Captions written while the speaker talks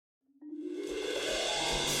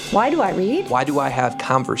Why do I read? Why do I have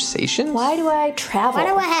conversations? Why do I travel? Why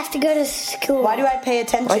do I have to go to school? Why do I pay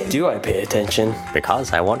attention? Why do I pay attention?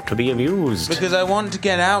 Because I want to be amused. Because I want to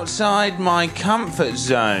get outside my comfort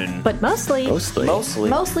zone. But mostly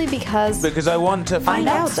because I want to find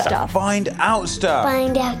out stuff. Find out stuff.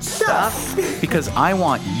 Find out stuff. Because I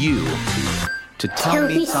want you to tell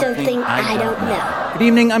me something I don't know. Good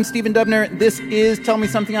evening, I'm Stephen Dubner. This is Tell Me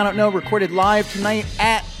Something I Don't Know, recorded live tonight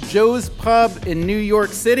at Joe's Pub in New York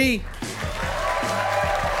City.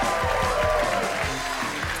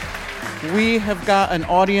 We have got an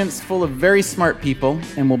audience full of very smart people,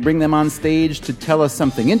 and we'll bring them on stage to tell us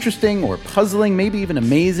something interesting or puzzling, maybe even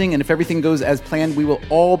amazing, and if everything goes as planned, we will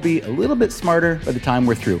all be a little bit smarter by the time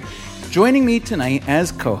we're through. Joining me tonight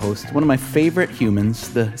as co-host, one of my favorite humans,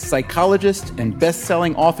 the psychologist and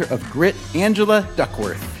best-selling author of Grit, Angela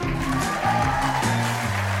Duckworth.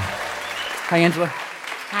 Hi, Angela.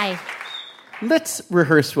 Hi. Let's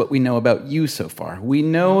rehearse what we know about you so far. We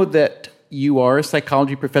know that you are a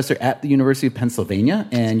psychology professor at the University of Pennsylvania,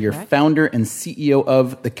 and you're founder and CEO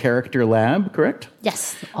of the Character Lab, correct?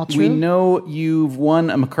 Yes, all true. We know you've won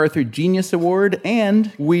a MacArthur Genius Award,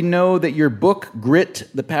 and we know that your book, Grit,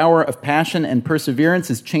 The Power of Passion and Perseverance,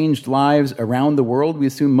 has changed lives around the world, we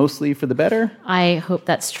assume mostly for the better. I hope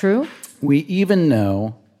that's true. We even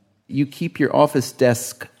know you keep your office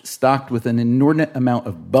desk stocked with an inordinate amount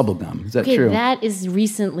of bubblegum. Is that true? Okay, that is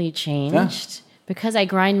recently changed. Yeah. Because I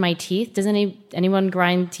grind my teeth. Does anyone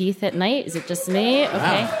grind teeth at night? Is it just me? Okay.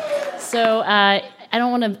 Wow. So I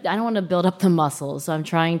don't want to build up the muscles. So I'm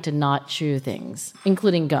trying to not chew things,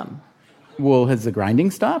 including gum. Well, has the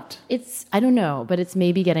grinding stopped? I don't know, but it's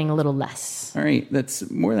maybe getting a little less. All right, that's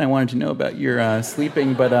more than I wanted to know about your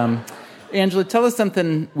sleeping. But Angela, tell us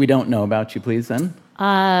something we don't know about you, please. Then.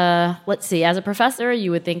 Let's see. As a professor,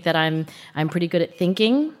 you would think that I'm pretty good at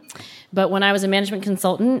thinking. But when I was a management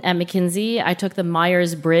consultant at McKinsey, I took the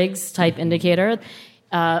Myers-Briggs type indicator.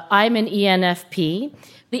 I'm an ENFP.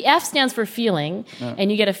 The F stands for feeling,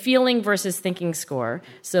 and you get a feeling versus thinking score.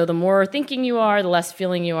 So the more thinking you are, the less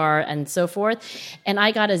feeling you are, and so forth. And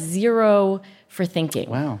I got a 0 for thinking.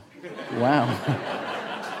 Wow.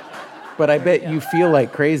 But I bet you feel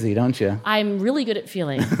like crazy, don't you? I'm really good at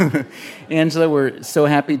feeling. Angela, we're so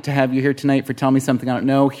happy to have you here tonight for Tell Me Something I Don't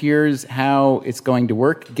Know. Here's how it's going to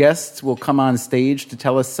work. Guests will come on stage to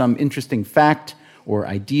tell us some interesting fact or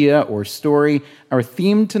idea or story. Our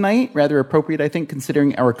theme tonight, rather appropriate, I think,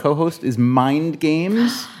 considering our co-host, is mind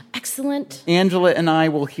games. Excellent. Angela and I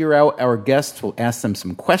will hear out our guests. We'll ask them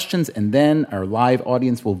some questions, and then our live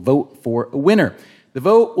audience will vote for a winner. The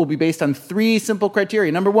vote will be based on 3 simple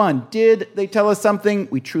criteria. Number 1, did they tell us something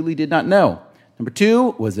we truly did not know? Number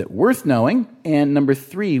 2, was it worth knowing? And number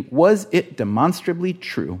 3, was it demonstrably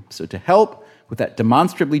true? So to help with that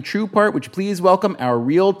demonstrably true part, would you please welcome our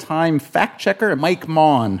real-time fact checker, Mike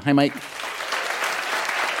Maughan. Hi, Mike.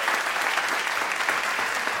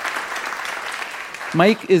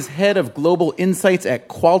 Mike is head of global insights at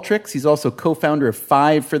Qualtrics. He's also co-founder of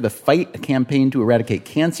Five for the Fight, a campaign to eradicate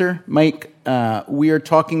cancer. Mike, we are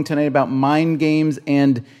talking tonight about mind games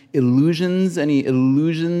and illusions. Any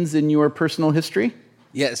illusions in your personal history?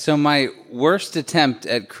 Yeah, so my worst attempt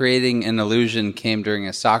at creating an illusion came during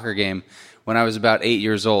a soccer game when I was about 8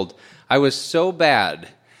 years old. I was so bad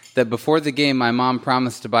that before the game, my mom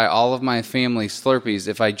promised to buy all of my family Slurpees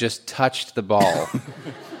if I just touched the ball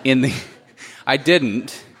I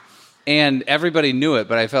didn't, and everybody knew it,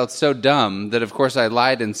 but I felt so dumb that, of course, I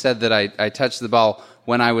lied and said that I touched the ball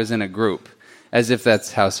when I was in a group, as if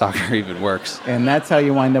that's how soccer even works. And that's how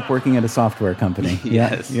you wind up working at a software company.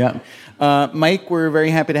 Yes. Yeah. Mike, we're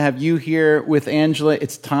very happy to have you here with Angela.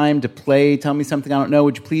 It's time to play Tell Me Something I Don't Know.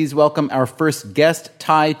 Would you please welcome our first guest,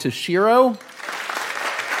 Tai Toshiro?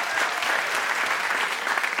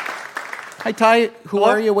 Hi, Tai. Who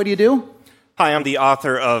are you? What do you do? Hi, I'm the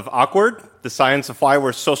author of Awkward, The Science of Why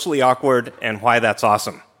We're Socially Awkward and Why That's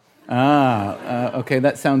Awesome. Okay,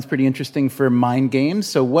 that sounds pretty interesting for mind games.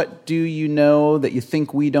 So what do you know that you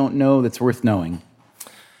think we don't know that's worth knowing?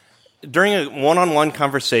 During a one-on-one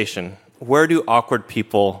conversation, where do awkward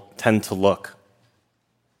people tend to look?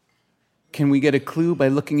 Can we get a clue by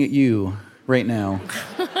looking at you right now?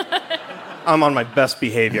 I'm on my best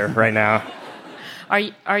behavior right now.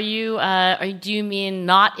 Do you mean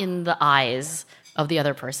not in the eyes of the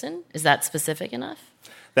other person? Is that specific enough?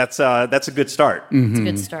 That's a good start. Mm-hmm. It's a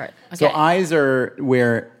good start. Okay. So eyes are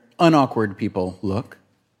where unawkward people look.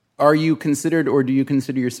 Are you considered, or do you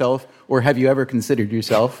consider yourself, or have you ever considered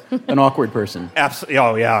yourself an awkward person? Absolutely.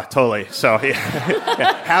 Oh, yeah, totally. So, yeah.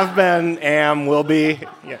 Have been, am, will be.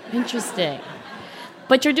 Yeah. Interesting.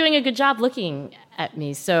 But you're doing a good job looking at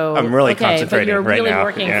me. So I'm really okay, concentrating but you're right really now.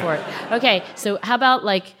 working for it. Okay, so how about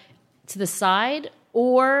like to the side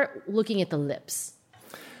or looking at the lips?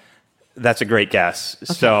 That's a great guess.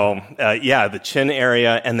 Okay. So, the chin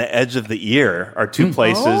area and the edge of the ear are two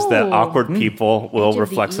places that awkward people will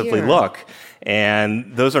reflexively look.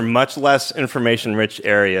 And those are much less information-rich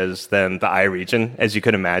areas than the eye region, as you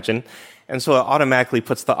could imagine. And so it automatically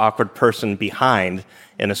puts the awkward person behind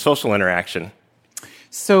in a social interaction.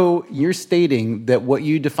 So you're stating that what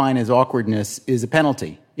you define as awkwardness is a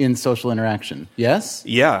penalty in social interaction, yes?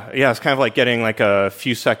 Yeah. It's kind of like getting like a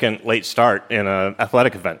few-second late start in an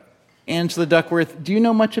athletic event. Angela Duckworth, do you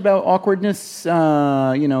know much about awkwardness,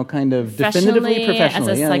 kind of definitively,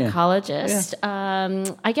 professionally? As a psychologist,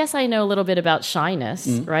 I guess I know a little bit about shyness,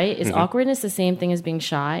 right? Is awkwardness the same thing as being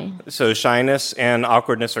shy? So shyness and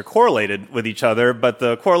awkwardness are correlated with each other, but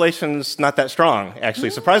the correlation's not that strong, actually,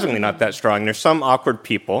 surprisingly not that strong. There's some awkward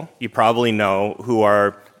people you probably know who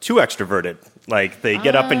are too extroverted. Like, they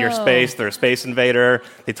get up in your space, they're a space invader,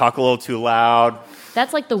 they talk a little too loud.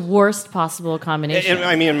 That's like the worst possible combination.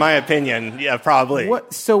 In my opinion, yeah, probably.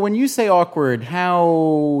 So when you say awkward,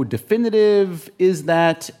 how definitive is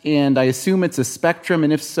that? And I assume it's a spectrum,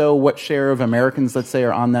 and if so, what share of Americans, let's say,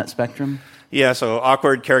 are on that spectrum? Yeah, so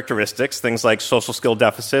awkward characteristics, things like social skill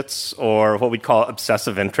deficits or what we'd call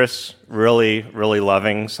obsessive interests, really, really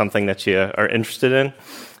loving something that you are interested in.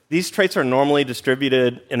 These traits are normally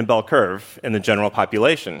distributed in a bell curve in the general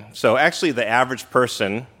population. So actually, the average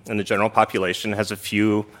person in the general population has a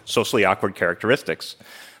few socially awkward characteristics.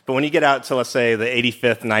 But when you get out to, let's say, the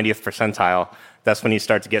 85th, 90th percentile, that's when you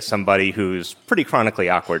start to get somebody who's pretty chronically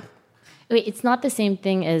awkward. Wait, it's not the same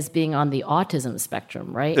thing as being on the autism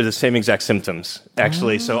spectrum, right? They're the same exact symptoms,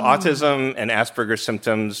 actually. So autism and Asperger's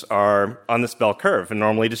symptoms are on this bell curve and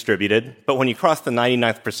normally distributed. But when you cross the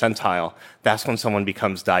 99th percentile, that's when someone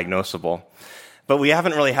becomes diagnosable. But we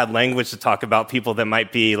haven't really had language to talk about people that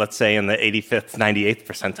might be, let's say, in the 85th, 98th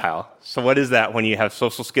percentile. So what is that when you have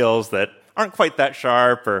social skills that aren't quite that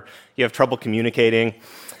sharp or you have trouble communicating?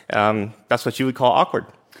 That's what you would call awkward.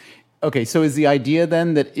 Okay, so is the idea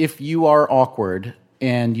then that if you are awkward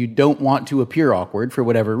and you don't want to appear awkward for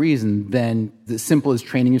whatever reason, then the simple as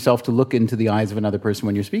training yourself to look into the eyes of another person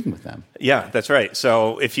when you're speaking with them? Yeah, that's right.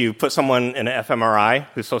 So if you put someone in an fMRI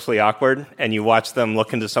who's socially awkward and you watch them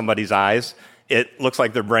look into somebody's eyes, it looks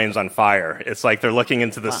like their brain's on fire. It's like they're looking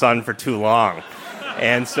into the sun for too long.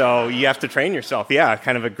 And so you have to train yourself. Yeah,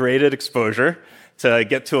 kind of a graded exposure to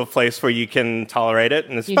get to a place where you can tolerate it.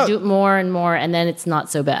 And it's you do it more and more, and then it's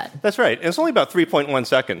not so bad. That's right. And it's only about 3.1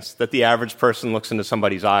 seconds that the average person looks into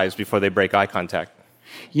somebody's eyes before they break eye contact.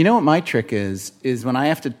 You know what my trick is when I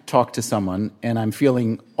have to talk to someone and I'm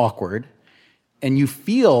feeling awkward, and you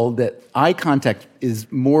feel that eye contact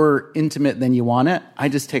is more intimate than you want it, I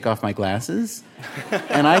just take off my glasses.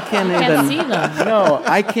 And I can't even see them. No,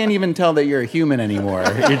 I can't even tell that you're a human anymore.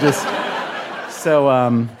 You're just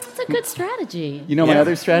so It's a good strategy. You know my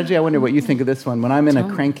other strategy? I wonder what you think of this one. When I'm in a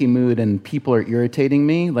cranky mood and people are irritating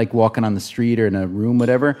me, like walking on the street or in a room,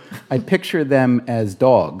 whatever, I picture them as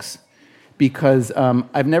dogs. Because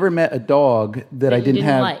I've never met a dog that I didn't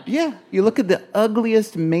have. Like. Yeah, you look at the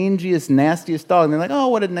ugliest, mangiest, nastiest dog, and they're like, "Oh,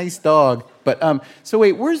 what a nice dog." But so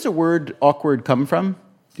wait, where's the word awkward come from?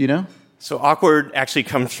 Do you know? So awkward actually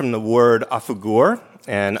comes from the word afugur,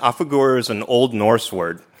 and afugur is an Old Norse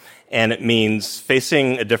word, and it means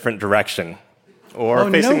facing a different direction, or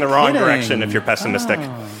facing the wrong direction if you're pessimistic.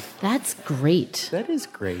 Oh. That's great. That is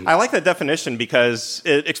great. I like that definition because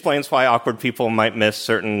it explains why awkward people might miss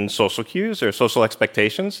certain social cues or social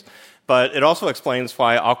expectations, but it also explains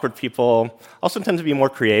why awkward people also tend to be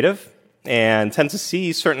more creative and tend to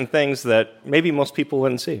see certain things that maybe most people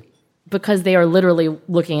wouldn't see. Because they are literally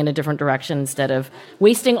looking in a different direction instead of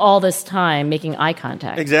wasting all this time making eye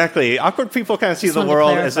contact. Exactly. Awkward people kind of see the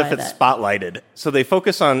world as if it's spotlighted. So they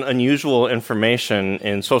focus on unusual information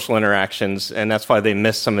in social interactions, and that's why they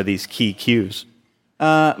miss some of these key cues.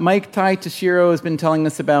 Mike Tai Tashiro has been telling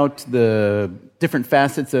us about the different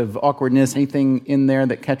facets of awkwardness. Anything in there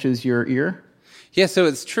that catches your ear? Yeah, so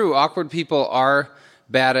it's true. Awkward people are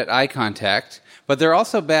bad at eye contact, but they're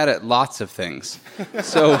also bad at lots of things.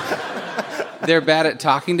 So they're bad at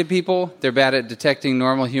talking to people, they're bad at detecting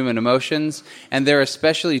normal human emotions, and they're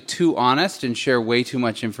especially too honest and share way too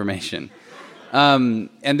much information. And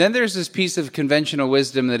then there's this piece of conventional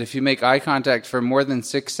wisdom that if you make eye contact for more than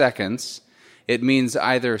 6 seconds, it means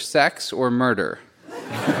either sex or murder.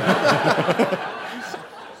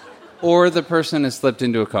 Or the person has slipped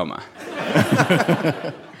into a coma.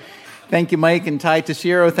 Thank you, Mike and Tai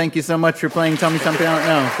Tashiro. Thank you so much for playing Tell Me Something I Don't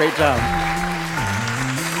Know. Great job.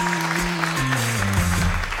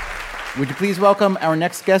 Would you please welcome our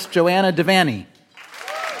next guest, Joanna Devaney.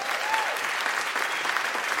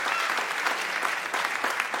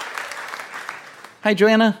 Hi,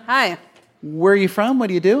 Joanna. Hi. Where are you from? What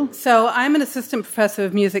do you do? So I'm an assistant professor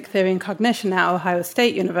of music theory and cognition at Ohio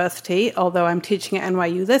State University, although I'm teaching at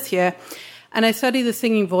NYU this year. And I study the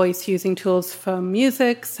singing voice using tools from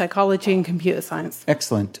music, psychology, and computer science.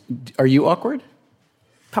 Excellent. Are you awkward?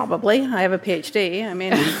 Probably. I have a PhD. I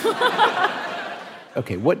mean...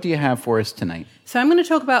 Okay, what do you have for us tonight? So I'm going to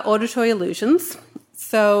talk about auditory illusions.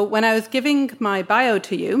 So when I was giving my bio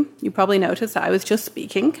to you, you probably noticed that I was just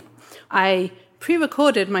speaking. I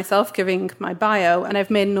pre-recorded myself giving my bio, and I've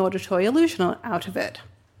made an auditory illusion out of it.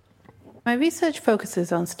 My research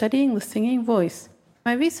focuses on studying the singing voice.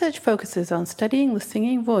 My research focuses on studying the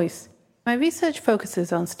singing voice. My research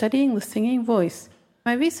focuses on studying the singing voice.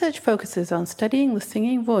 My research focuses on studying the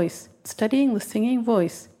singing voice, studying the singing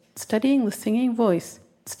voice, studying the singing voice,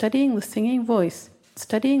 studying the singing voice,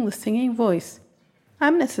 studying the singing voice.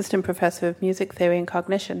 I'm an assistant professor of music theory and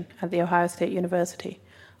cognition at The Ohio State University,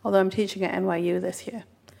 although I'm teaching at NYU this year.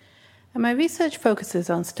 And my research focuses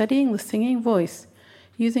on studying the singing voice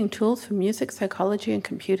using tools from music psychology and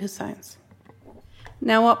computer science.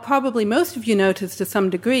 Now, what probably most of you noticed to some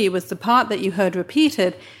degree was the part that you heard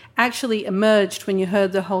repeated actually emerged when you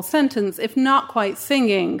heard the whole sentence, if not quite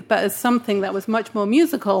singing, but as something that was much more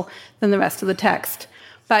musical than the rest of the text.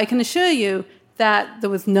 But I can assure you that there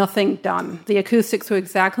was nothing done. The acoustics were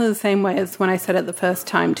exactly the same way as when I said it the first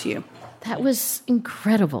time to you. That was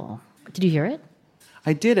incredible. Did you hear it?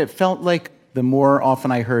 I did. It felt like the more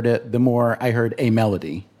often I heard it, the more I heard a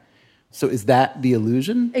melody. So is that the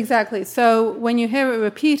illusion? Exactly. So when you hear it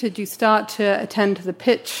repeated, you start to attend to the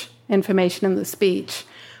pitch information in the speech.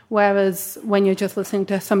 Whereas when you're just listening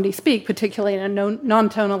to somebody speak, particularly in a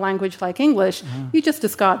non-tonal language like English, you just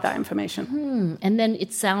discard that information. And then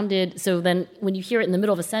it sounded, so then when you hear it in the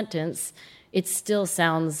middle of a sentence, it still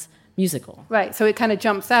sounds musical. Right, so it kind of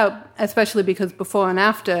jumps out, especially because before and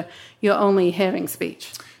after, you're only hearing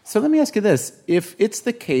speech. So let me ask you this. If it's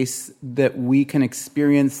the case that we can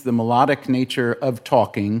experience the melodic nature of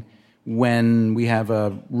talking when we have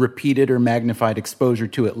a repeated or magnified exposure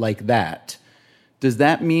to it like that, does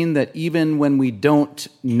that mean that even when we don't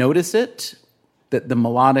notice it, that the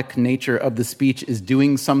melodic nature of the speech is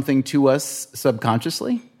doing something to us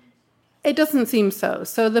subconsciously? It doesn't seem so.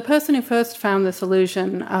 So the person who first found this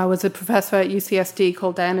illusion was a professor at UCSD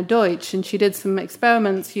called Diana Deutsch, and she did some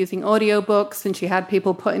experiments using audiobooks, and she had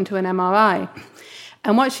people put into an MRI.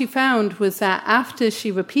 And what she found was that after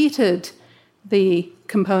she repeated the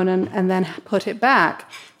component and then put it back,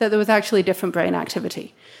 that there was actually different brain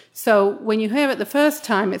activity. So when you hear it the first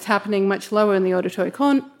time, it's happening much lower in the auditory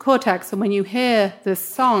cortex, and when you hear this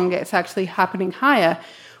song, it's actually happening higher,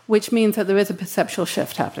 which means that there is a perceptual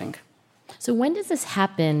shift happening. So when does this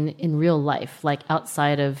happen in real life, like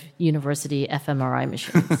outside of university fMRI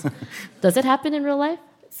machines? Does it happen in real life?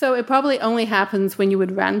 So it probably only happens when you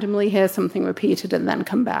would randomly hear something repeated and then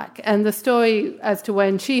come back. And the story as to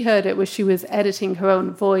when she heard it was she was editing her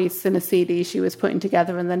own voice in a CD she was putting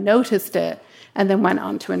together and then noticed it and then went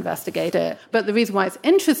on to investigate it. But the reason why it's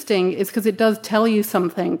interesting is because it does tell you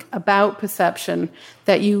something about perception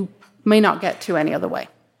that you may not get to any other way.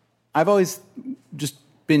 I've always just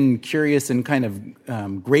been curious and kind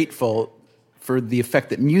of grateful for the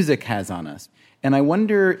effect that music has on us. And I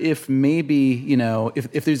wonder if maybe,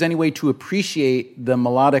 if there's any way to appreciate the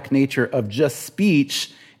melodic nature of just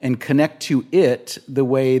speech and connect to it the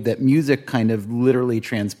way that music kind of literally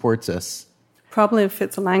transports us. Probably if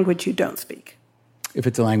it's a language you don't speak. If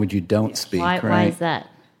it's a language you don't speak, right? Why is that?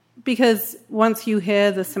 Because once you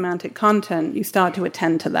hear the semantic content, you start to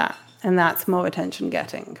attend to that, and that's more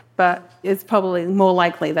attention-getting. But it's probably more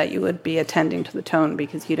likely that you would be attending to the tone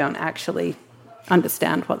because you don't actually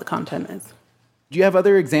understand what the content is. Do you have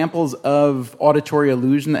other examples of auditory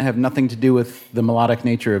illusion that have nothing to do with the melodic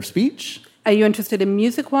nature of speech? Are you interested in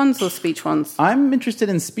music ones or speech ones? I'm interested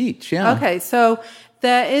in speech, yeah. Okay, so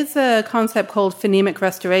there is a concept called phonemic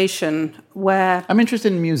restoration where... I'm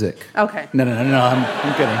interested in music. Okay. No,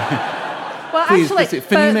 I'm kidding. Well, Please, actually,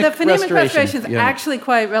 the phonemic restoration is actually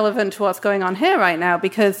quite relevant to what's going on here right now,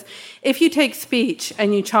 because if you take speech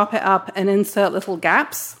and you chop it up and insert little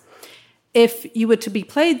gaps, if you were to be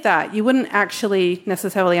played that, you wouldn't actually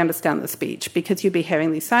necessarily understand the speech because you'd be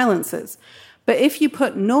hearing these silences. But if you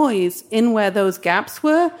put noise in where those gaps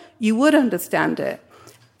were, you would understand it.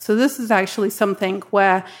 So this is actually something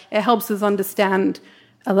where it helps us understand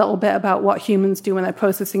a little bit about what humans do when they're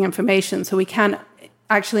processing information, so we can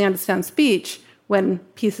actually understand speech when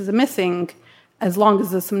pieces are missing, as long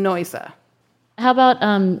as there's some noise there. How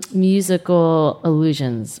about musical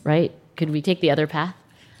illusions, right? Could we take the other path?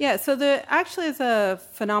 Yeah, so there actually is a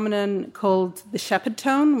phenomenon called the shepherd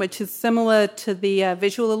tone, which is similar to the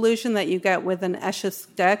visual illusion that you get with an Escher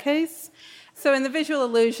staircase. So in the visual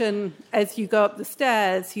illusion, as you go up the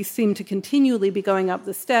stairs, you seem to continually be going up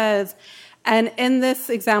the stairs. And in this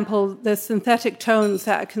example, the synthetic tones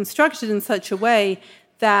that are constructed in such a way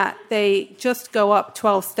that they just go up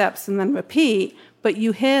 12 steps and then repeat, but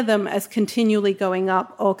you hear them as continually going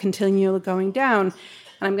up or continually going down.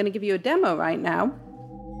 And I'm going to give you a demo right now.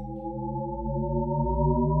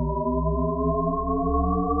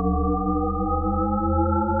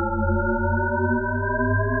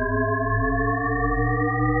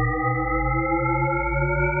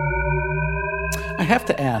 I have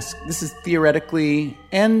to ask, this is theoretically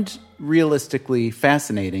and realistically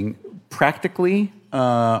fascinating. Practically,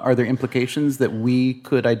 are there implications that we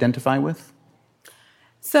could identify with?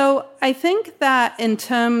 So I think that in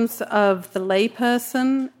terms of the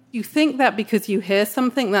layperson, you think that because you hear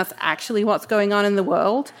something, that's actually what's going on in the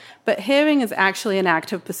world. But hearing is actually an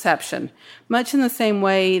act of perception, much in the same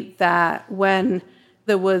way that when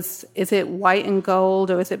there was, is it white and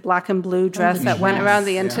gold or is it black and blue dress that went around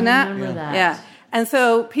the internet? I remember that. Yeah. And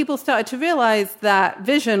so people started to realize that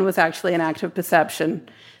vision was actually an act of perception,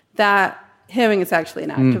 that hearing is actually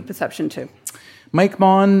an act of perception too. Mike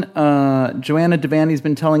Maughan, Joanna Devaney's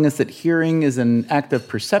been telling us that hearing is an act of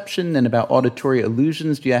perception and about auditory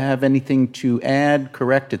illusions. Do you have anything to add,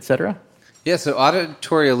 correct, etc.? Yeah, so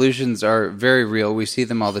auditory illusions are very real. We see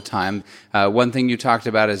them all the time. One thing you talked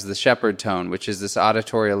about is the shepherd tone, which is this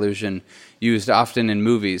auditory illusion used often in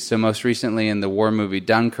movies. So most recently in the war movie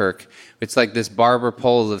Dunkirk, it's like this barber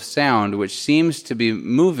pole of sound which seems to be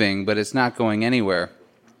moving, but it's not going anywhere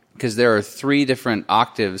because there are 3 different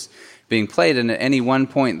octaves being played, and at any one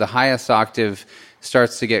point the highest octave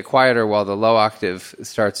starts to get quieter while the low octave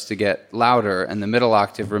starts to get louder, and the middle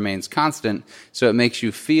octave remains constant, so it makes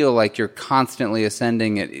you feel like you're constantly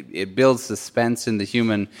ascending. It builds suspense in the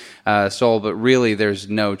human soul, but really there's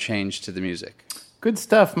no change to the music. Good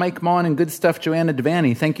stuff, Mike Maughan, and good stuff, Joanna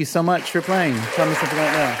Devaney. Thank you so much for playing. Tell me something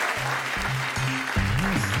right now.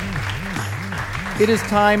 It is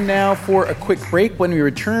time now for a quick break. When we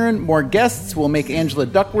return, more guests. We'll make Angela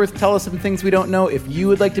Duckworth tell us some things we don't know. If you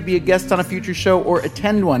would like to be a guest on a future show or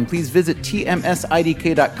attend one, please visit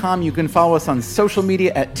tmsidk.com. You can follow us on social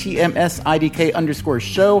media at tmsidk_show.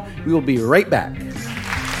 We will be right back.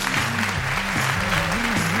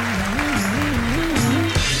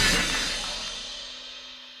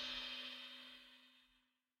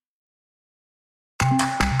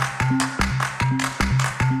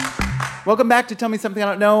 Welcome back to Tell Me Something I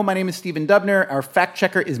Don't Know. My name is Stephen Dubner. Our fact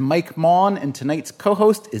checker is Mike Maughan, and tonight's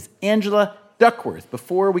co-host is Angela Duckworth.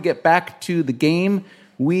 Before we get back to the game,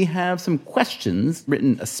 we have some questions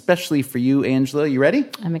written especially for you, Angela. You ready?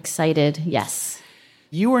 I'm excited, yes.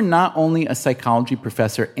 You are not only a psychology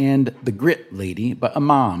professor and the grit lady, but a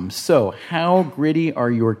mom. So how gritty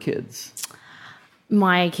are your kids?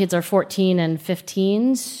 My kids are 14 and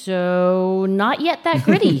 15, so not yet that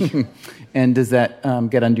gritty. And does that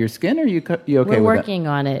get under your skin, or are you okay with that? We're working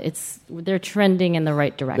on it. They're trending in the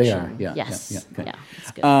right direction. They are, yeah. Yes. Okay. Yeah,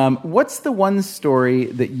 it's good. What's the one story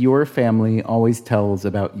that your family always tells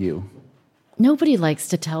about you? Nobody likes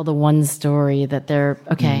to tell the one story that they're...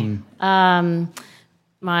 Okay.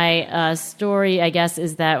 My story, I guess,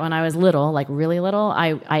 is that when I was little, like really little,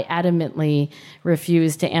 I adamantly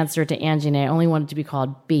refused to answer to Angie, and I only wanted to be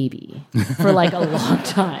called Baby for like a long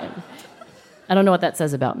time. I don't know what that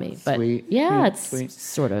says about me, but sweet. Yeah, it's sweet.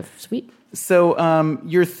 Sort of sweet. So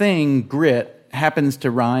your thing, grit, happens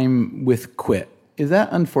to rhyme with quit. Is that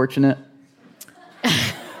unfortunate?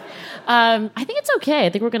 I think it's okay. I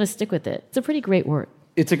think we're going to stick with it. It's a pretty great word.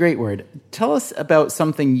 It's a great word. Tell us about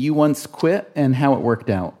something you once quit and how it worked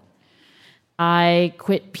out. I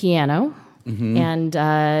quit piano, and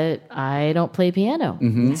I don't play piano.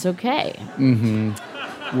 It's okay.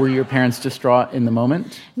 Were your parents distraught in the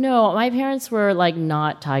moment? No, my parents were like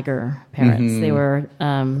not tiger parents. They were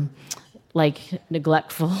like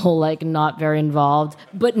neglectful, like not very involved,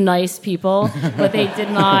 but nice people. But they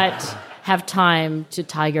did not have time to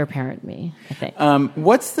tiger parent me, I think.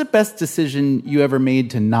 What's the best decision you ever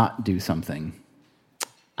made to not do something?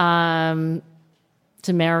 To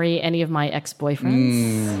marry any of my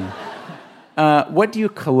ex-boyfriends. What do you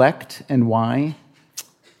collect and why?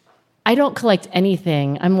 I don't collect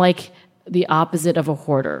anything. I'm like the opposite of a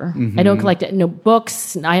hoarder. I don't collect no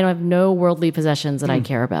books. I don't have no worldly possessions that I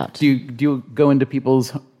care about. Do you go into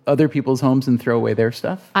other people's homes and throw away their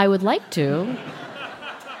stuff? I would like to.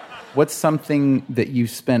 What's something that you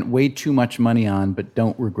spent way too much money on but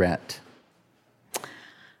don't regret?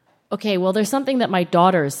 Okay, well, there's something that my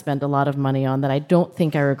daughters spend a lot of money on that I don't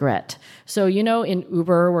think I regret. So, you know, in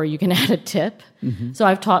Uber where you can add a tip, so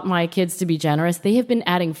I've taught my kids to be generous. They have been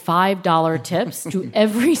adding $5 tips to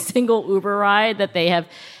every single Uber ride that they have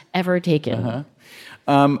ever taken.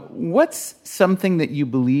 What's something that you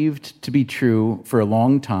believed to be true for a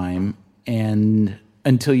long time and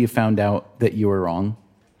until you found out that you were wrong?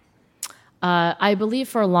 I believe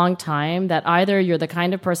for a long time that either you're the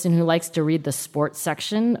kind of person who likes to read the sports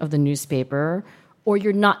section of the newspaper, or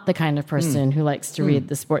you're not the kind of person who likes to read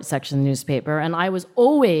the sports section of the newspaper. And I was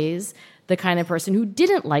always the kind of person who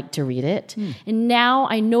didn't like to read it. And now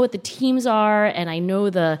I know what the teams are, and I know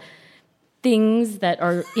the things that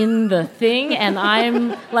are in the thing, and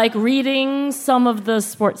I'm like reading some of the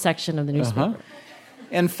sports section of the newspaper.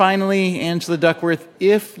 And finally, Angela Duckworth,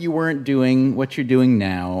 if you weren't doing what you're doing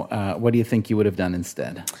now, what do you think you would have done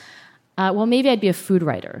instead? Well, maybe I'd be a food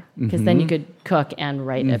writer, because then you could cook and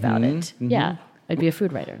write about it. Yeah, I'd be a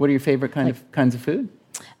food writer. What are your favorite kinds of food?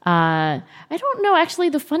 I don't know. Actually,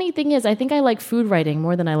 the funny thing is, I think I like food writing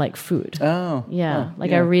more than I like food. Oh. Yeah.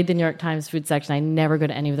 I read the New York Times food section. I never go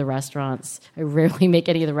to any of the restaurants. I rarely make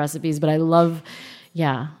any of the recipes, but I love,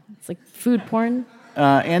 it's like food porn.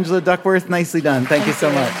 Angela Duckworth, nicely done. Thank you so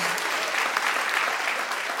much.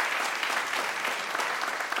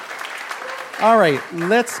 All right,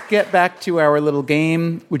 let's get back to our little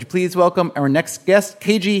game. Would you please welcome our next guest,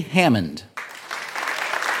 KG Hammond.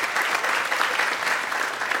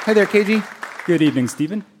 Hi there, KG. Good evening,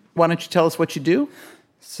 Stephen. Why don't you tell us what you do?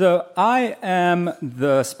 So I am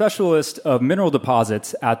the specialist of mineral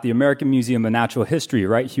deposits at the American Museum of Natural History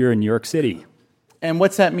right here in New York City. And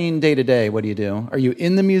what's that mean day to day? What do you do? Are you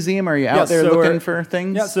in the museum? Are you out there looking for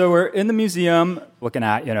things? Yeah, so we're in the museum looking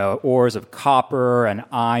at, ores of copper and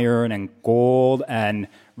iron and gold and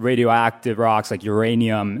radioactive rocks like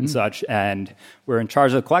uranium and such. And we're in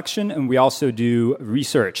charge of the collection, and we also do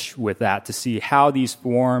research with that to see how these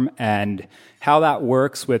form and how that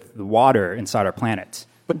works with the water inside our planet.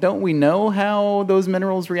 But don't we know how those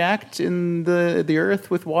minerals react in the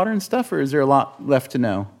earth with water and stuff, or is there a lot left to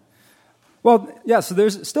know? Well, yeah, so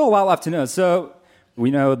there's still a lot left to know. So we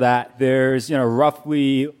know that there's,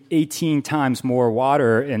 roughly 18 times more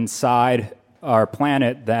water inside our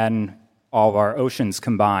planet than all of our oceans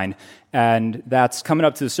combined. And that's coming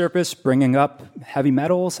up to the surface, bringing up heavy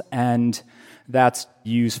metals, and that's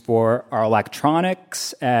used for our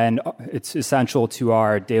electronics, and it's essential to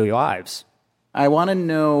our daily lives. I want to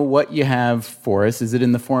know what you have for us. Is it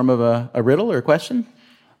in the form of a riddle or a question?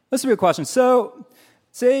 This would be a question. So,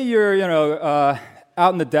 say you're,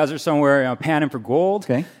 out in the desert somewhere, panning for gold.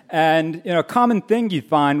 Okay. And, a common thing you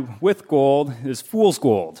find with gold is fool's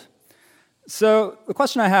gold. So the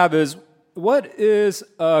question I have is, what is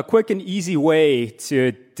a quick and easy way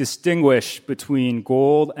to distinguish between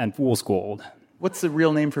gold and fool's gold? What's the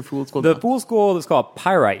real name for fool's gold? The fool's gold is called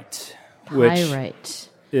pyrite, which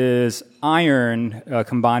is iron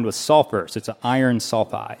combined with sulfur. So it's an iron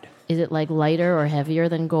sulfide. Is it like lighter or heavier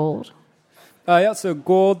than gold? So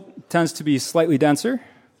gold tends to be slightly denser.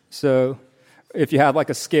 So if you have like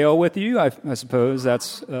a scale with you, I suppose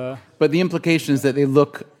that's... But the implication is that they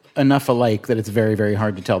look enough alike that it's very, very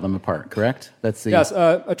hard to tell them apart, correct? That's the... Yes,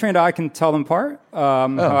 a trained eye can tell them apart.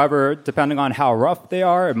 However, depending on how rough they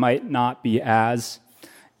are, it might not be as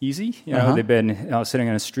easy. They've been sitting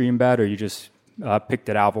in a stream bed, or you just picked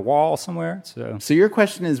it out of a wall somewhere. So your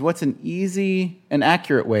question is, what's an easy and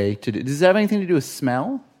accurate way to do? Does it have anything to do with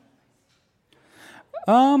smell?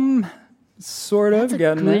 Sort of.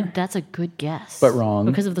 That's a good guess. But wrong.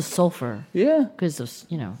 Because of the sulfur. Yeah. Because of,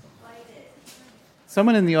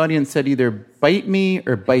 Someone in the audience said either bite me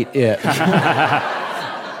or bite it.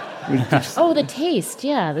 Oh, the taste.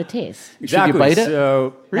 Yeah, the taste. Exactly. Should you bite it?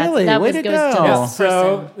 So, really? Way to go. Yeah,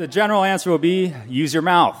 so the general answer will be use your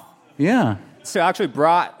mouth. Yeah. So I actually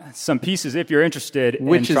brought some pieces if you're interested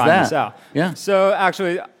in trying this out. Yeah. So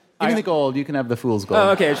actually... Give me the gold. You can have the fool's gold. Oh,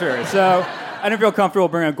 okay, sure. So I didn't feel comfortable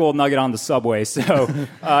bringing a gold nugget on the subway. So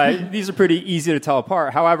these are pretty easy to tell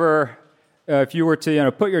apart. However, if you were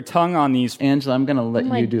to put your tongue on these... Angela, I'm going to let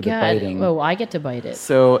you do the biting. Oh, I get to bite it.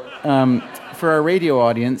 So for our radio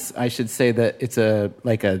audience, I should say that it's a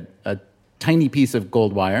tiny piece of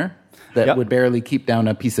gold wire that would barely keep down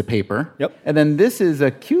a piece of paper. Yep. And then this is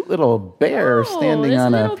a cute little bear standing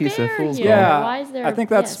on a piece of fool's gold. Yeah, why is there I think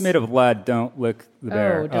that's made of lead. Don't lick the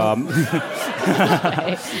bear. Don't.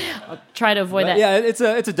 Okay. I'll try to avoid that. Yeah, it's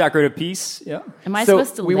a decorative piece. Yeah. Am I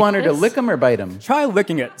supposed to lick we want her to this? lick them or bite them? Try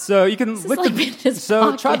licking it. So you can lick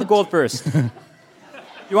So try the gold first.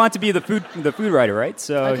 You want it to be the food writer, right?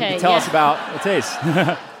 So you can tell us about the taste.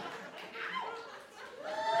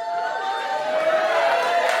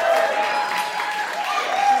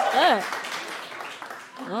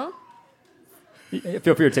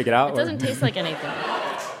 Feel free to take it out. It doesn't taste like anything.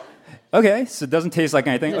 Okay, so it doesn't taste like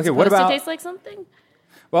anything. Is it Okay, what supposed about? to taste like something?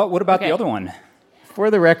 Well, what about Okay. the other one?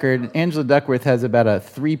 For the record, Angela Duckworth has about a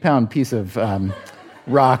 3-pound piece of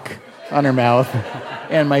rock on her mouth,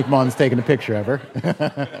 and Mike Maughan's taking a picture of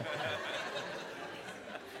her.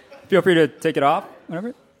 Feel free to take it off,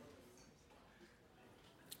 whatever.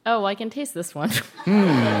 Oh, I can taste this one.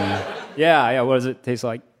 Yeah. What does it taste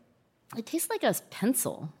like? It tastes like a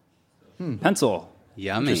pencil. Pencil.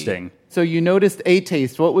 Yummy. Interesting. So you noticed a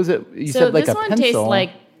taste. What was it? You said like this a one pencil. tastes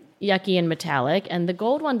like yucky and metallic, and the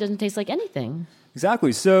gold one doesn't taste like anything.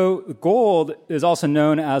 Exactly. So gold is also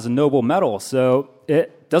known as a noble metal, so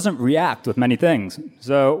it doesn't react with many things.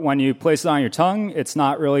 So when you place it on your tongue, it's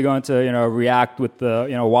not really going to react with the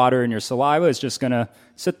water in your saliva. It's just going to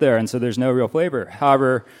sit there, and so there's no real flavor.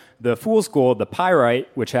 However, the fool's gold, the pyrite,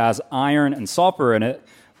 which has iron and sulfur in it,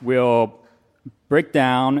 will break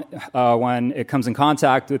down when it comes in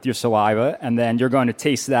contact with your saliva, and then you're going to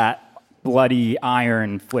taste that bloody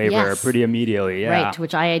iron flavor Yes. pretty immediately. Yeah. Right,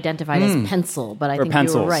 which I identified as pencil, but I Or think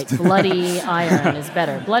pencils. you were right. Bloody iron is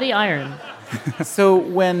better. Bloody iron. So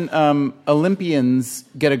when Olympians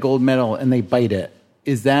get a gold medal and they bite it,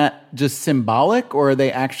 is that just symbolic, or are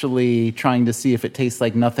they actually trying to see if it tastes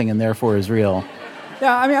like nothing and therefore is real?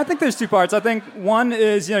 Yeah, I mean, I think there's two parts. I think one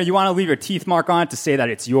is, you want to leave your teeth mark on it to say that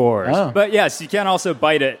it's yours. Oh. But yes, you can also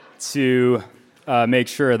bite it to make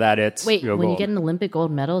sure that it's Wait, real when gold. you get an Olympic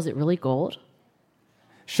gold medal, is it really gold?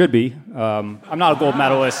 Should be. I'm not a gold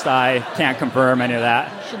medalist. I can't confirm any of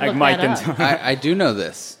that. Should Like look Mike that and up. I do know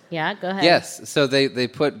this. Yeah, go ahead. Yes, so they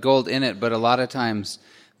put gold in it, but a lot of times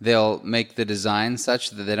they'll make the design such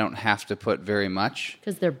that they don't have to put very much.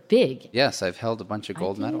 Because they're big. Yes, I've held a bunch of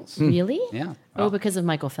gold medals. Really? Yeah. Oh, because of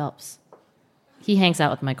Michael Phelps. He hangs out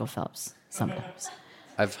with Michael Phelps sometimes.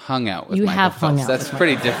 I've hung out with You Michael have hung Phelps. out That's with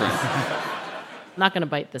pretty different. I'm not going to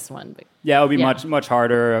bite this one. But yeah, it'll be Yeah. much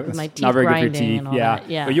harder. My It's teeth not very good for your grinding teeth. and all Yeah. that,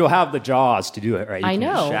 yeah. But you'll have the jaws to do it, right? You I can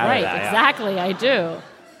know, shatter right? that, yeah. Exactly, I do.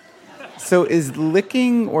 So is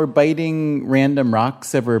licking or biting random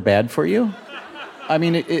rocks ever bad for you? I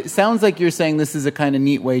mean, it sounds like you're saying this is a kind of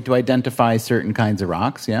neat way to identify certain kinds of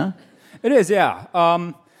rocks, yeah? It is, yeah.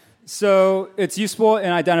 So it's useful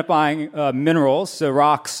in identifying minerals. So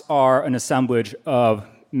rocks are an assemblage of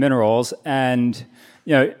minerals, and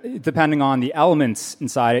depending on the elements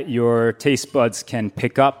inside it, your taste buds can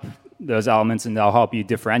pick up those elements, and they'll help you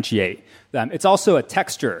differentiate them. It's also a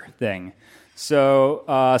texture thing. So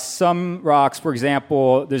some rocks, for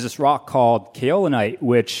example, there's this rock called kaolinite,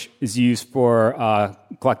 which is used for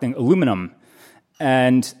collecting aluminum,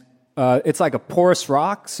 and it's like a porous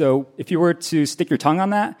rock, so if you were to stick your tongue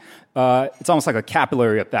on that, it's almost like a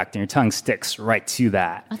capillary effect, and your tongue sticks right to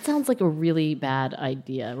that. That sounds like a really bad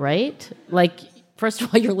idea, right? Like, first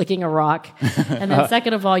of all, you're licking a rock, and then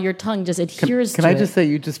second of all, your tongue just adheres Can to I it. just say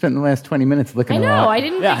you just spent the last 20 minutes licking I a know, rock? I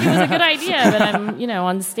didn't think it was a good idea, but I'm,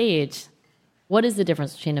 on the stage. What is the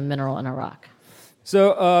difference between a mineral and a rock?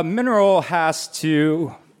 So a mineral has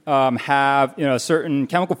to have a certain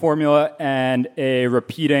chemical formula and a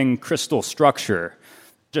repeating crystal structure,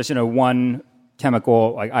 just one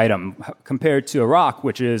chemical item, compared to a rock,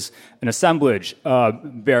 which is an assemblage of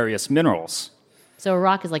various minerals. So a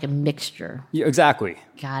rock is like a mixture. Yeah, exactly.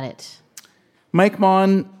 Got it. Mike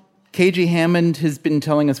Maughan, KG Hammond has been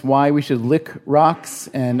telling us why we should lick rocks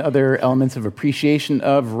and other elements of appreciation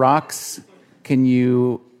of rocks. Can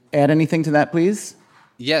you add anything to that, please?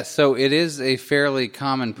 Yes, so it is a fairly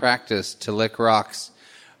common practice to lick rocks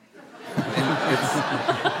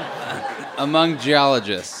among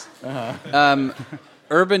geologists.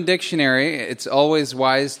 Urban Dictionary, it's always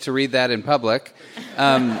wise to read that in public.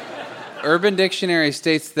 Urban Dictionary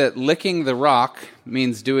states that licking the rock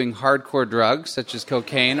means doing hardcore drugs, such as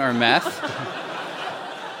cocaine or meth.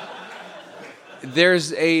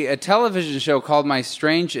 There's a television show called My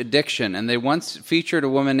Strange Addiction, and they once featured a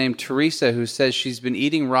woman named Teresa who says she's been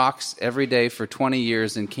eating rocks every day for 20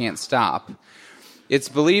 years and can't stop. It's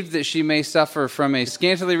believed that she may suffer from a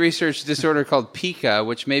scantily researched disorder called pica,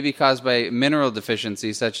 which may be caused by mineral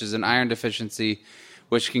deficiency, such as an iron deficiency,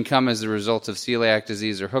 which can come as a result of celiac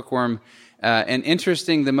disease or hookworm. And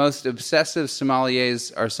interesting, the most obsessive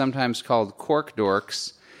sommeliers are sometimes called cork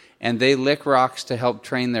dorks, and they lick rocks to help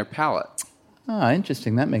train their palate. Ah,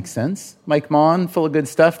 interesting. That makes sense. Mike Maughan, full of good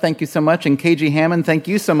stuff. Thank you so much. And KG Hammond, thank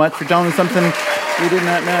you so much for telling us something we did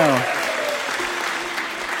not know.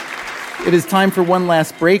 It is time for one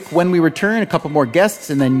last break. When we return, a couple more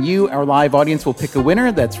guests, and then you, our live audience, will pick a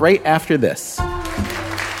winner. That's right after this.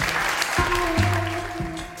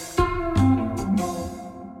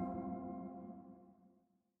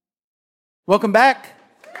 Welcome back.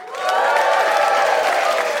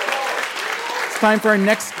 time for our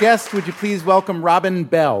next guest. Would you please welcome Robin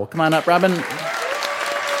Bell? Come on up, Robin.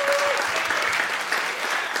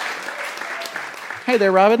 Hey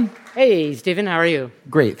there, Robin. Hey, Stephen, how are you?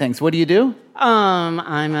 Great, thanks. What do you do?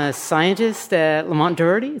 I'm a scientist at Lamont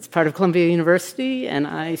Doherty. It's part of Columbia University, and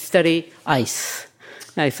I study ice.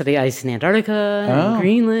 I study ice in Antarctica and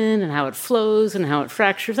Greenland and how it flows and how it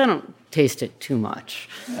fractures. I don't taste it too much.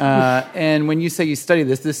 And when you say you study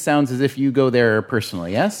this sounds as if you go there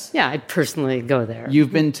personally, yes? Yeah, I personally go there.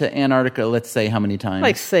 You've been to Antarctica, let's say, how many times?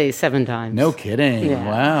 Like, say, 7 times. No kidding. Yeah.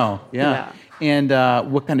 Wow. Yeah. And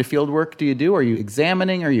what kind of field work do you do? Are you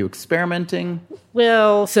examining? Are you experimenting?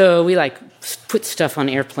 Well, so we put stuff on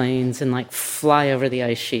airplanes and fly over the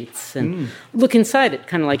ice sheets and look inside it,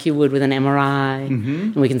 kind of like you would with an MRI.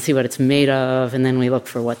 And we can see what it's made of, and then we look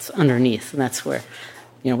for what's underneath. And that's where,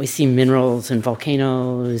 we see minerals and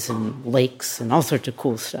volcanoes and lakes and all sorts of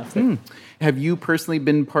cool stuff. Have you personally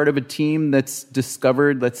been part of a team that's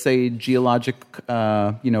discovered, let's say, geologic,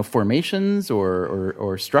 formations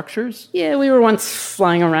or structures? Yeah, we were once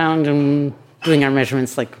flying around and doing our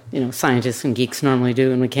measurements like, scientists and geeks normally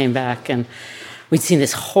do, and we came back and we'd seen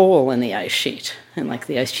this hole in the ice sheet, and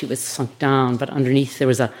the ice sheet was sunk down, but underneath there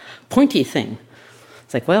was a pointy thing.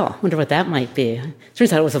 It's like, well, I wonder what that might be.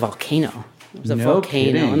 Turns out it was a volcano. It was a volcano,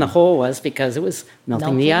 kidding. And the hole was because it was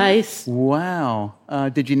melting the ice. Wow.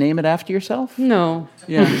 Did you name it after yourself? No.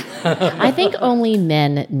 Yeah. I think only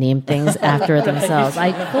men name things after themselves.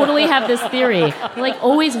 I totally have this theory. We're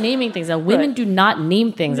always naming things. Now, women do not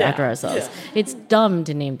name things after ourselves. Yeah. It's dumb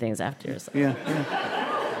to name things after yourself.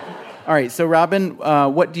 Yeah. All right, so Robin,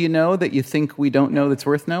 what do you know that you think we don't know that's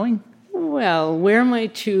worth knowing? Well, where am I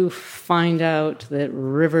to find out that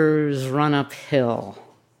rivers run uphill?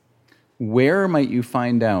 Where might you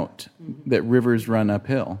find out that rivers run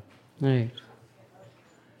uphill? Right.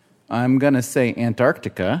 I'm going to say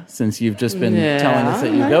Antarctica, since you've just been telling us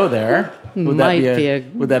that you go there. Would that be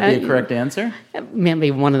a correct answer? It might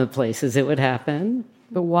be one of the places it would happen.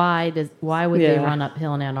 But why would they run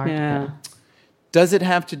uphill in Antarctica? Yeah. Does it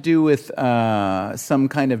have to do with some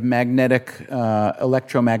kind of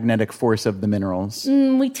electromagnetic force of the minerals?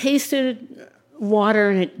 We tasted water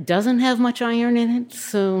and it doesn't have much iron in it,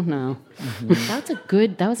 so no. That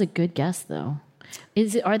was a good guess, though.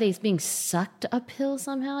 Are they being sucked uphill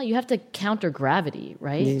somehow? You have to counter gravity,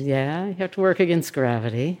 right? Yeah, you have to work against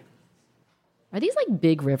gravity. Are these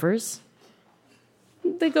big rivers?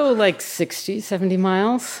 They go 60, 70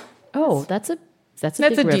 miles. Oh, that's a big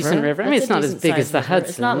river. Decent river. I mean, it's not as big as the Hudson.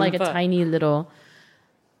 It's not like a tiny little...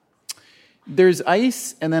 There's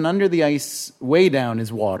ice, and then under the ice, way down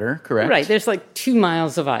is water, correct? Right, there's 2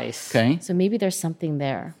 miles of ice. Okay. So maybe there's something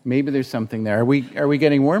there. Are we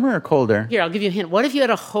getting warmer or colder? Here, I'll give you a hint. What if you had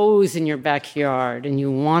a hose in your backyard and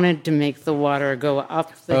you wanted to make the water go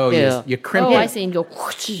up the hill? You crimp it. I see, and go...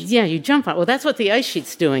 Yeah, you jump on it. Well, that's what the ice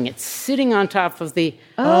sheet's doing. It's sitting on top of the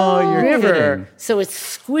river. Kidding. So it's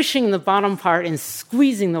squishing the bottom part and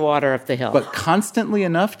squeezing the water up the hill. But constantly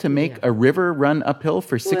enough to make a river run uphill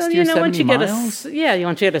for 60 or 70 miles? You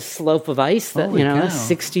want to get a slope of ice that, cow.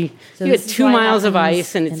 60... So you get 2 miles of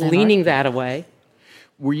ice and it's in leaning that away.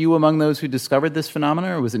 Were you among those who discovered this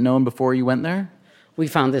phenomenon, or was it known before you went there? We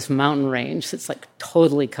found this mountain range that's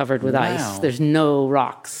totally covered with ice. There's no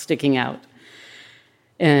rocks sticking out.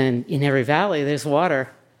 And in every valley, there's water.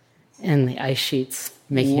 And the ice sheets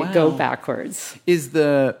making it go backwards. Is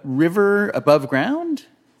the river above ground?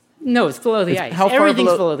 No, it's below the ice. How far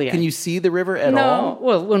Everything's below the ice. Can you see the river at all? No.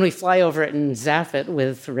 Well, when we fly over it and zap it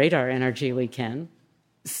with radar energy, we can.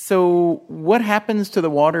 So what happens to the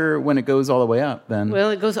water when it goes all the way up, then?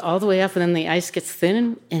 Well, it goes all the way up, and then the ice gets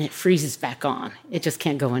thin, and it freezes back on. It just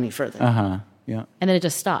can't go any further. Yeah. And then it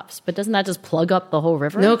just stops. But doesn't that just plug up the whole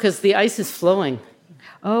river? No, because the ice is flowing.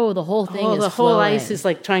 Oh, the whole thing is the flowing. whole ice is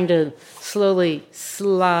trying to slowly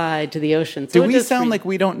slide to the ocean. Do we sound like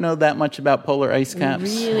we don't know that much about polar ice caps?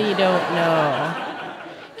 We really don't know.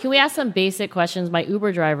 Can we ask some basic questions? My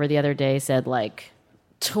Uber driver the other day said,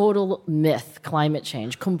 total myth, climate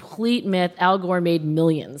change. Complete myth. Al Gore made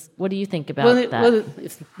millions. What do you think about that? Well,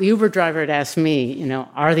 if the Uber driver had asked me,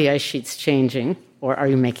 are the ice sheets changing or are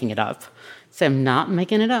you making it up? I'd say, I'm not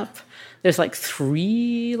making it up. There's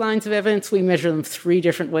 3 lines of evidence. We measure them 3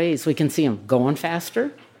 different ways. We can see them going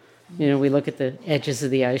faster. We look at the edges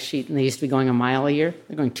of the ice sheet, and they used to be going a mile a year.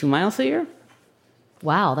 They're going 2 miles a year.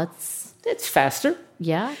 Wow, It's faster.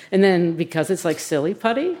 Yeah. And then because it's like silly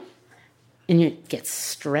putty, and it gets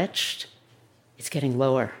stretched, it's getting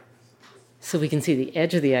lower. So we can see the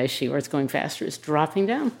edge of the ice sheet where it's going faster is dropping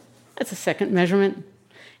down. That's a second measurement.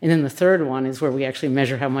 And then the third one is where we actually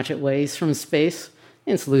measure how much it weighs from space.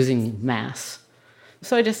 And it's losing mass.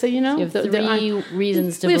 So I just say, You have three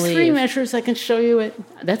reasons to believe. We have three measures. I can show you it.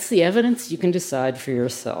 That's the evidence. You can decide for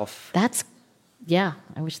yourself. Yeah.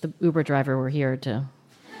 I wish the Uber driver were here to.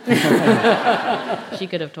 She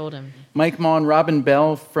could have told him. Mike Maughan and Robin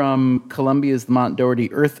Bell from Columbia's Mount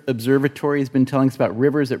Doherty Earth Observatory has been telling us about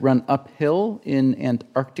rivers that run uphill in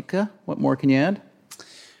Antarctica. What more can you add?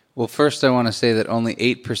 Well, first I want to say that only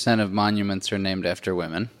 8% of monuments are named after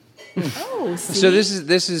women. Oh, see? So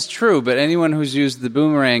this is true, but anyone who's used the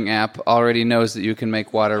Boomerang app already knows that you can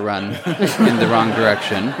make water run in the wrong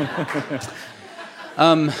direction.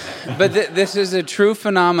 But this is a true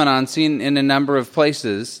phenomenon seen in a number of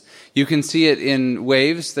places. You can see it in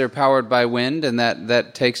waves. They're powered by wind, and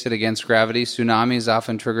that takes it against gravity. Tsunamis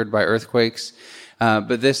often triggered by earthquakes.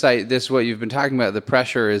 But this what you've been talking about, the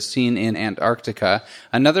pressure is seen in Antarctica.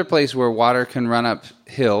 Another place where water can run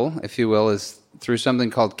uphill, if you will, is through something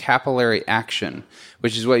called capillary action,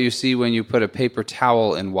 which is what you see when you put a paper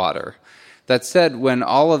towel in water. That said, when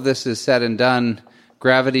all of this is said and done,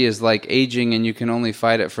 gravity is like aging, and you can only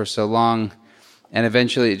fight it for so long, and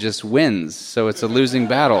eventually it just wins. So it's a losing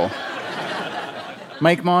battle.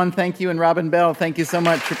 Mike Maughan, thank you, and Robin Bell, thank you so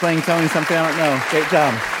much for playing Tell Me Something I Don't Know. Great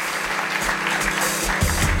job.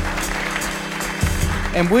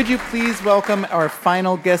 And would you please welcome our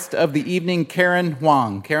final guest of the evening, Karen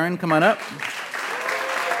Huang. Karen, come on up.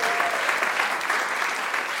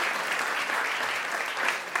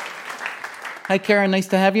 Hi, Karen. Nice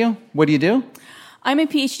to have you. What do you do? I'm a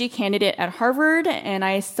PhD candidate at Harvard, and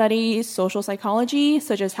I study social psychology,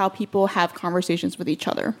 such as how people have conversations with each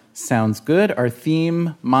other. Sounds good. Our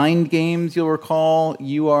theme, mind games, you'll recall.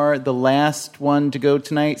 You are the last one to go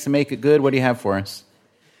tonight, so make it good. What do you have for us?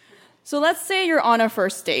 So let's say you're on a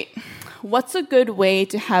first date. What's a good way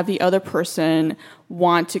to have the other person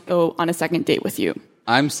want to go on a second date with you?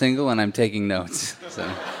 I'm single, and I'm taking notes.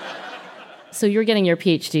 So you're getting your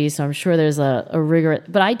PhD, so I'm sure there's a rigor.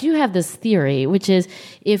 But I do have this theory, which is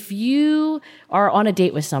if you are on a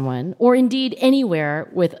date with someone, or indeed anywhere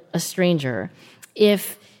with a stranger,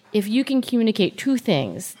 if you can communicate two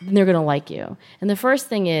things, then they're going to like you. And the first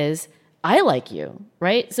thing is, I like you,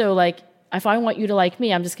 right? So like, if I want you to like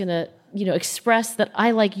me, I'm just going to, express that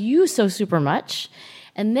I like you so super much.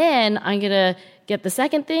 And then I'm going to get the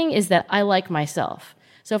second thing is that I like myself.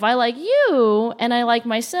 So if I like you and I like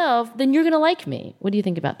myself, then you're going to like me. What do you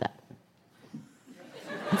think about that?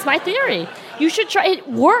 It's my theory. You should try. It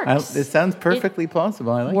works. It sounds perfectly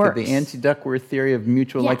plausible. I like it. The anti-Duckworth theory of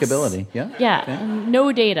mutual likability. Yeah? Yeah. Okay.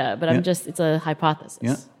 No data, but it's a hypothesis.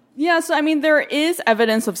 Yeah. Yeah, so there is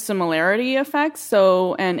evidence of similarity effects,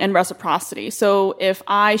 and reciprocity. So if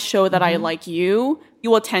I show that I like you,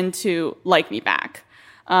 you will tend to like me back.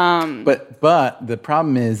 But the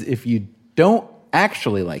problem is if you don't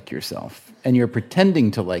actually like yourself and you're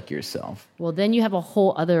pretending to like yourself, well, then you have a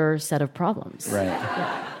whole other set of problems.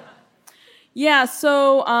 Right. Yeah,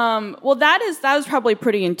 so that is probably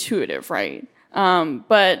pretty intuitive, right?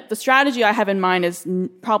 But the strategy I have in mind is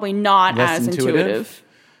probably not Less as intuitive.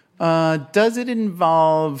 Does it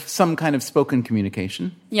involve some kind of spoken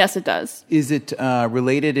communication? Yes, it does. Is it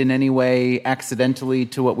related in any way accidentally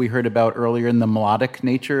to what we heard about earlier in the melodic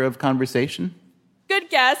nature of conversation? Good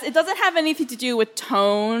guess. It doesn't have anything to do with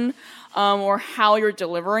tone or how you're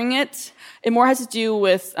delivering it. It more has to do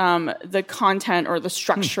with the content or the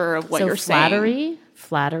structure of what you're saying.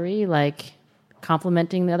 Flattery, like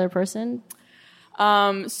complimenting the other person?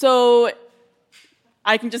 So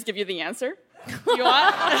I can just give you the answer. You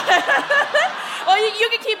want? Well, you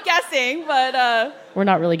can keep guessing, but... We're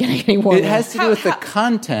not really getting any more. It has to do with the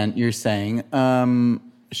content, you're saying.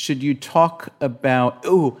 Should you talk about...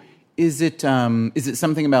 Is it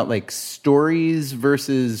something about like stories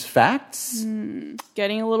versus facts?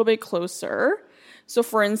 Getting a little bit closer. So,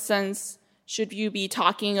 for instance, should you be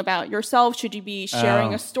talking about yourself? Should you be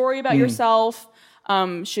sharing a story about yourself?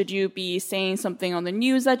 Should you be saying something on the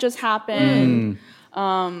news that just happened?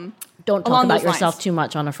 Don't talk about yourself too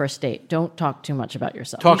much on a first date. Don't talk too much about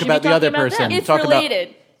yourself. Talk about the other person. It's talk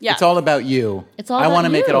related. Yeah. It's all about you. I want to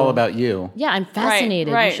make it all about you. Yeah, I'm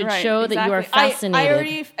fascinated. Right, you should right, show exactly. that you are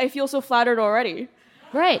fascinated. I feel so flattered already.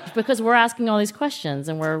 Right, because we're asking all these questions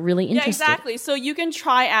and we're really interested. Yeah, exactly. So you can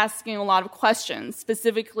try asking a lot of questions,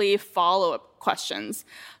 specifically follow-up questions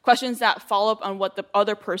that follow up on what the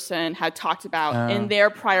other person had talked about in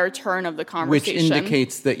their prior turn of the conversation. Which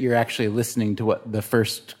indicates that you're actually listening to what the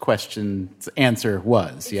first question's answer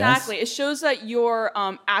was, yes? Exactly. It shows that you're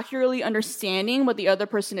accurately understanding what the other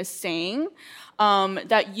person is saying,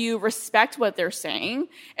 that you respect what they're saying,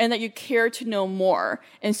 and that you care to know more.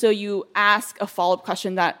 And so you ask a follow-up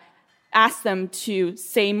question that asks them to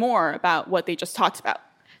say more about what they just talked about.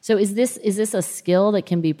 So is this a skill that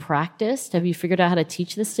can be practiced? Have you figured out how to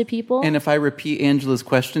teach this to people? And if I repeat Angela's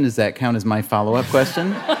question, does that count as my follow-up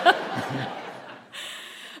question?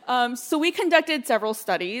 So we conducted several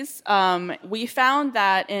studies. We found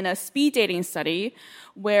that in a speed dating study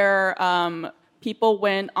where people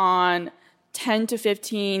went on 10 to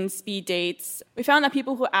 15 speed dates, we found that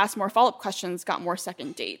people who asked more follow-up questions got more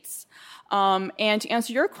second dates. And to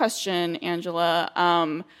answer your question,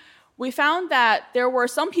 Angela, we found that there were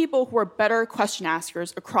some people who were better question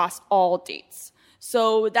askers across all dates.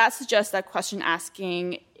 So that suggests that question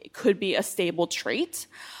asking could be a stable trait.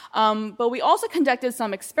 But we also conducted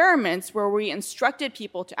some experiments where we instructed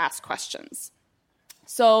people to ask questions.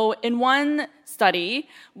 So in one study,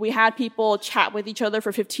 we had people chat with each other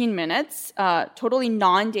for 15 minutes, totally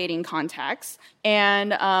non-dating context,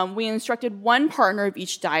 and we instructed one partner of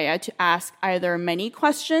each dyad to ask either many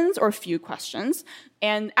questions or few questions.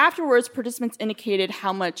 And afterwards, participants indicated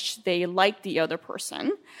how much they liked the other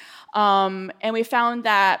person. And we found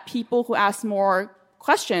that people who asked more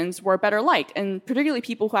questions were better liked, and particularly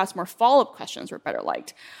people who asked more follow-up questions were better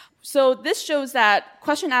liked. So this shows that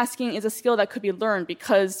question asking is a skill that could be learned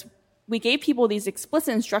because we gave people these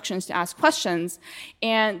explicit instructions to ask questions,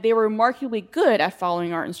 and they were remarkably good at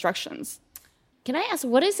following our instructions. Can I ask,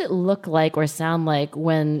 what does it look like or sound like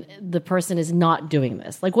when the person is not doing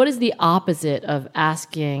this? Like, what is the opposite of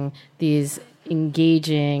asking these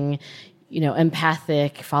engaging,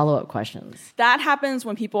 empathic follow-up questions? That happens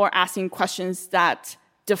when people are asking questions that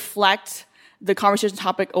deflect the conversation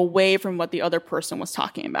topic away from what the other person was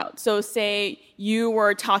talking about. So say you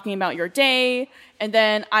were talking about your day, and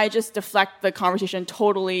then I just deflect the conversation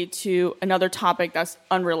totally to another topic that's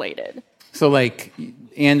unrelated. So like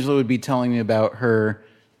Angela would be telling me about her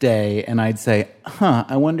day, and I'd say,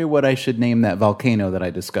 I wonder what I should name that volcano that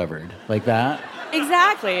I discovered. Like that?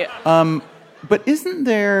 Exactly. But isn't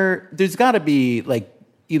there's got to be like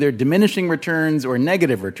either diminishing returns or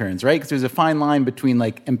negative returns, right? Because there's a fine line between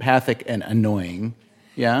like empathic and annoying.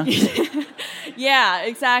 Yeah? Yeah,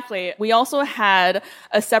 exactly. We also had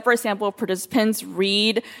a separate sample of participants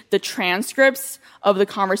read the transcripts of the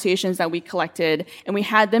conversations that we collected, and we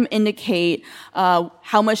had them indicate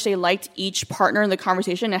how much they liked each partner in the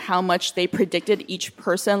conversation and how much they predicted each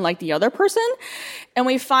person liked the other person. And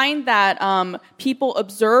we find that people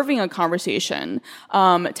observing a conversation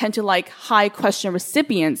tend to like high question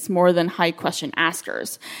recipients more than high question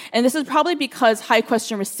askers. And this is probably because high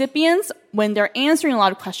question recipients, when they're answering a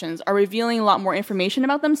lot of questions, are revealing a lot more information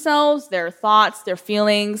about themselves, their thoughts, their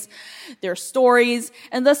feelings, their stories,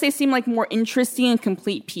 and thus they seem like more interesting and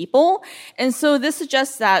complete people. And so this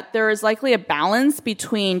suggests that there is likely a balance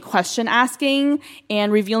between question asking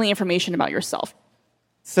and revealing information about yourself.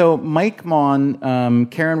 So Mike Mon,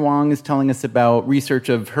 Karen Wong is telling us about research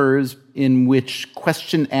of hers in which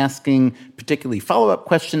question asking, particularly follow-up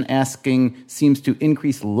question asking, seems to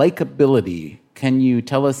increase likability. Can you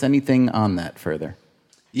tell us anything on that further?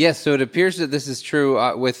 Yes, so it appears that this is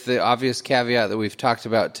true with the obvious caveat that we've talked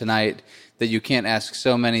about tonight, that you can't ask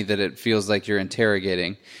so many that it feels like you're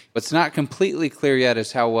interrogating. What's not completely clear yet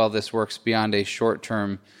is how well this works beyond a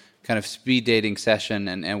short-term kind of speed dating session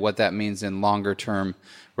and what that means in longer-term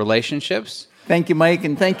relationships. Thank you, Mike,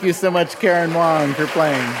 and thank you so much, Karen Wong, for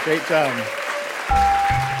playing. Great job.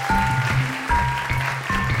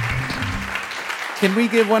 Can we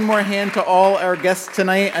give one more hand to all our guests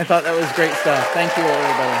tonight? I thought that was great stuff. Thank you,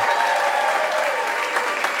 everybody.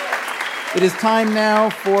 It is time now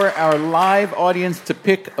for our live audience to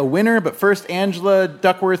pick a winner. But first, Angela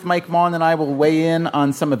Duckworth, Mike Mon, and I will weigh in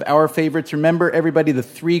on some of our favorites. Remember, everybody, the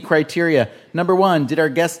 3 criteria. Number 1, did our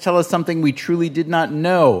guests tell us something we truly did not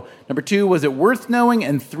know? Number 2, was it worth knowing?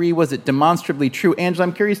 And 3, was it demonstrably true? Angela,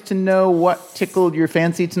 I'm curious to know what tickled your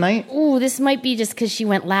fancy tonight. Ooh, this might be just because she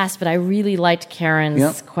went last, but I really liked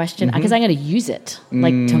Karen's question because I'm going to use it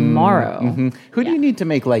tomorrow. Who do you need to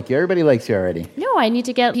make like you? Everybody likes you already. No, I need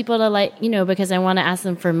to get people to because I want to ask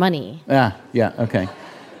them for money. Yeah, okay.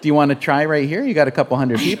 Do you want to try right here? You got a couple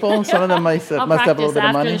hundred people. Some of them must have a little bit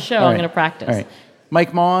of money. After the show, I'm going to practice. All right.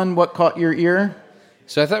 Mike Mon, what caught your ear?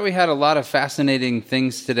 So I thought we had a lot of fascinating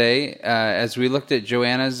things today as we looked at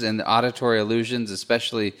Joanna's and the auditory illusions,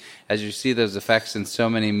 especially as you see those effects in so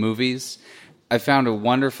many movies. I found a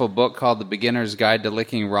wonderful book called The Beginner's Guide to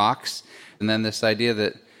Licking Rocks, and then this idea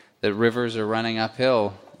that rivers are running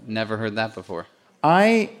uphill. Never heard that before.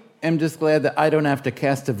 I am just glad that I don't have to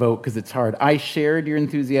cast a vote because it's hard. I shared your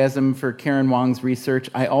enthusiasm for Karen Wong's research.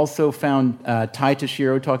 I also found Tai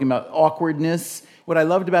Toshiro talking about awkwardness. What I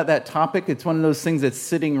loved about that topic, it's one of those things that's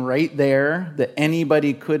sitting right there that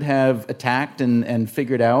anybody could have attacked and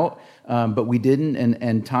figured out. but we didn't,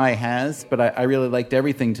 and Ty has. But I really liked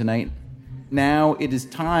everything tonight. Now it is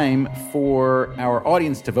time for our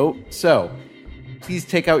audience to vote. So please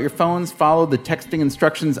take out your phones, follow the texting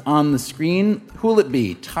instructions on the screen. Who will it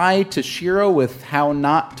be? Ty Tashiro with How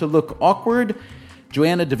Not to Look Awkward,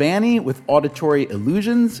 Joanna Devaney with Auditory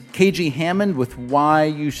Illusions, KG Hammond with Why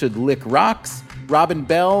You Should Lick Rocks, Robin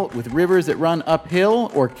Bell with Rivers That Run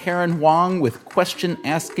Uphill, or Karen Huang with Question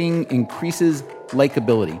Asking Increases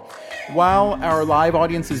Likability. While our live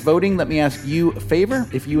audience is voting, let me ask you a favor.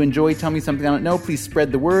 If you enjoy Tell Me Something I Don't Know, please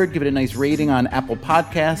spread the word. Give it a nice rating on Apple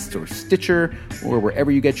Podcasts or Stitcher or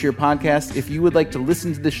wherever you get your podcasts. If you would like to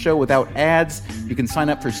listen to this show without ads, you can sign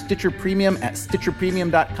up for Stitcher Premium at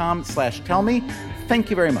stitcherpremium.com/tellme. Thank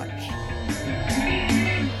you very much.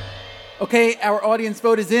 Okay, our audience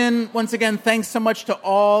vote is in. Once again, thanks so much to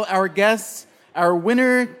all our guests. Our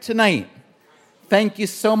winner tonight, thank you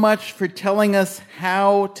so much for telling us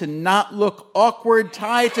how to not look awkward,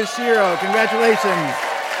 Ty Tashiro. Congratulations.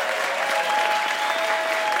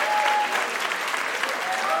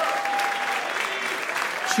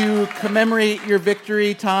 To commemorate your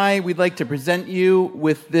victory, Ty, we'd like to present you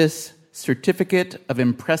with this certificate of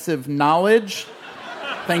impressive knowledge.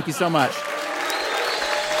 Thank you so much.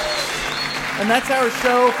 And that's our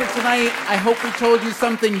show for tonight. I hope we told you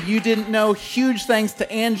something you didn't know. Huge thanks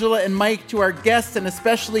to Angela and Mike, to our guests, and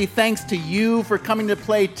especially thanks to you for coming to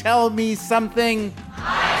play Tell Me Something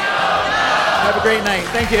I Don't Know. Have a great night.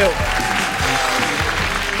 Thank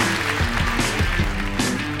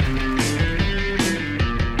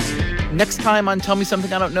you. Next time on Tell Me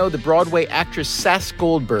Something I Don't Know, the Broadway actress Sass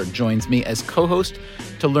Goldberg joins me as co-host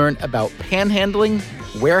to learn about panhandling,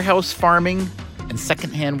 warehouse farming, and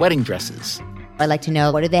secondhand wedding dresses. I'd like to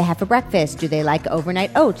know, what do they have for breakfast? Do they like overnight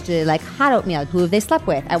oats? Do they like hot oatmeal? Who have they slept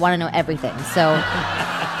with? I want to know everything. So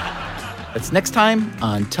that's next time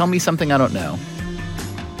on Tell Me Something I Don't Know.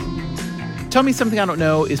 Tell Me Something I Don't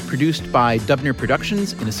Know is produced by Dubner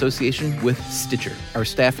Productions in association with Stitcher. Our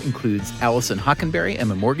staff includes Allison Hockenberry,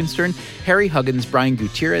 Emma Morgenstern, Harry Huggins, Brian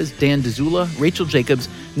Gutierrez, Dan DeZula, Rachel Jacobs,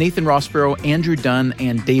 Nathan Rossborough, Andrew Dunn,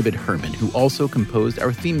 and David Herman, who also composed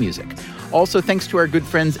our theme music. Also, thanks to our good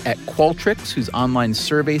friends at Qualtrics, whose online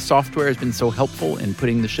survey software has been so helpful in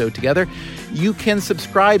putting the show together. You can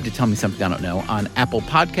subscribe to Tell Me Something I Don't Know on Apple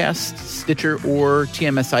Podcasts, Stitcher, or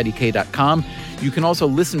tmsidk.com. You can also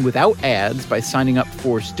listen without ads by signing up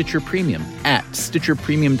for Stitcher Premium at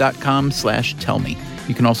stitcherpremium.com/tellme.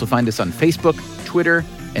 You can also find us on Facebook, Twitter,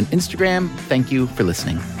 and Instagram. Thank you for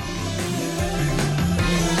listening.